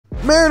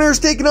Mariners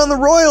taking on the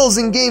Royals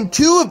in Game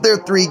 2 of their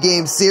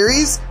 3-game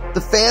series.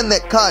 The fan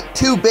that caught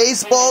 2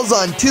 baseballs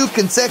on 2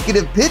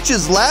 consecutive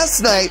pitches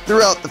last night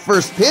throughout the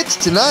first pitch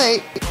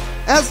tonight.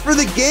 As for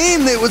the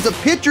game, it was a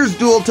pitcher's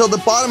duel till the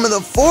bottom of the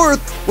 4th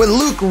when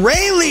Luke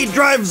Raley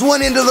drives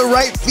one into the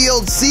right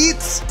field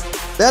seats.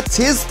 That's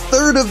his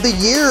 3rd of the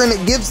year, and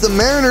it gives the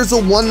Mariners a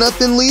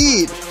 1-0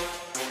 lead.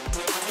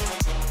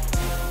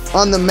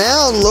 On the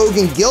mound,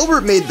 Logan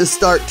Gilbert made the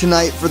start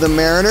tonight for the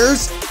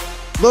Mariners.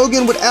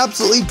 Logan would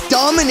absolutely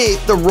dominate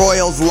the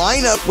Royals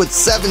lineup with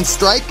 7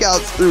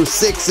 strikeouts through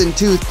 6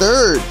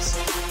 2/3.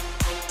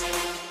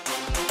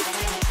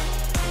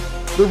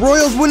 The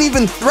Royals wouldn't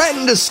even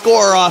threaten to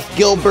score off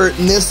Gilbert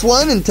in this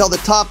one until the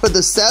top of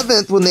the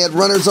 7th when they had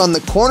runners on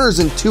the corners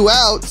and 2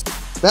 outs.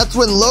 That's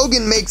when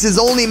Logan makes his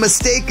only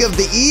mistake of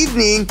the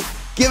evening,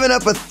 giving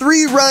up a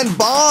 3-run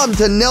bomb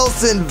to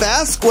Nelson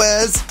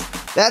Vasquez.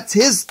 That's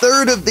his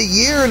 3rd of the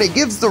year, and it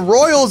gives the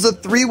Royals a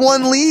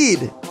 3-1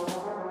 lead.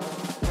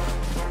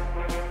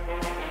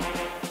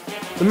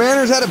 The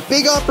Mariners had a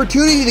big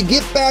opportunity to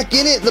get back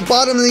in it in the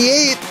bottom of the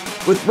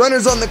 8th. With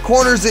runners on the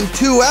corners and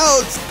 2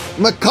 outs,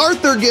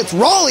 MacArthur gets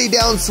Raleigh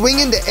down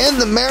swinging to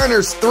end the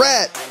Mariners'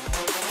 threat.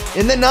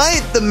 In the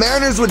 9th, the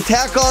Mariners would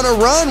tack on a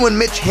run when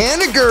Mitch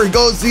Haniger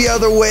goes the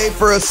other way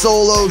for a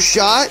solo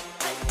shot.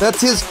 That's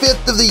his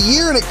 5th of the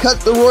year, and it cut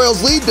the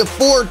Royals' lead to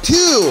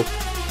 4-2.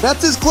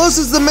 That's as close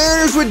as the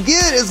Mariners would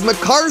get as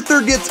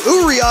MacArthur gets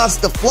Urias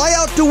to fly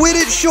out to win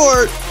it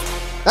short.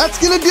 That's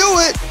gonna do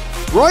it.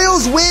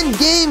 Royals win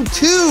Game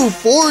 2,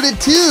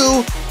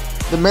 4-2.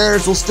 The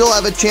Mariners will still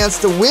have a chance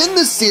to win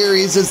the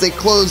series as they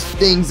close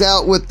things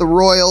out with the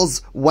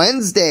Royals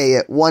Wednesday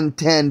at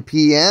 1:10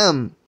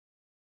 p.m.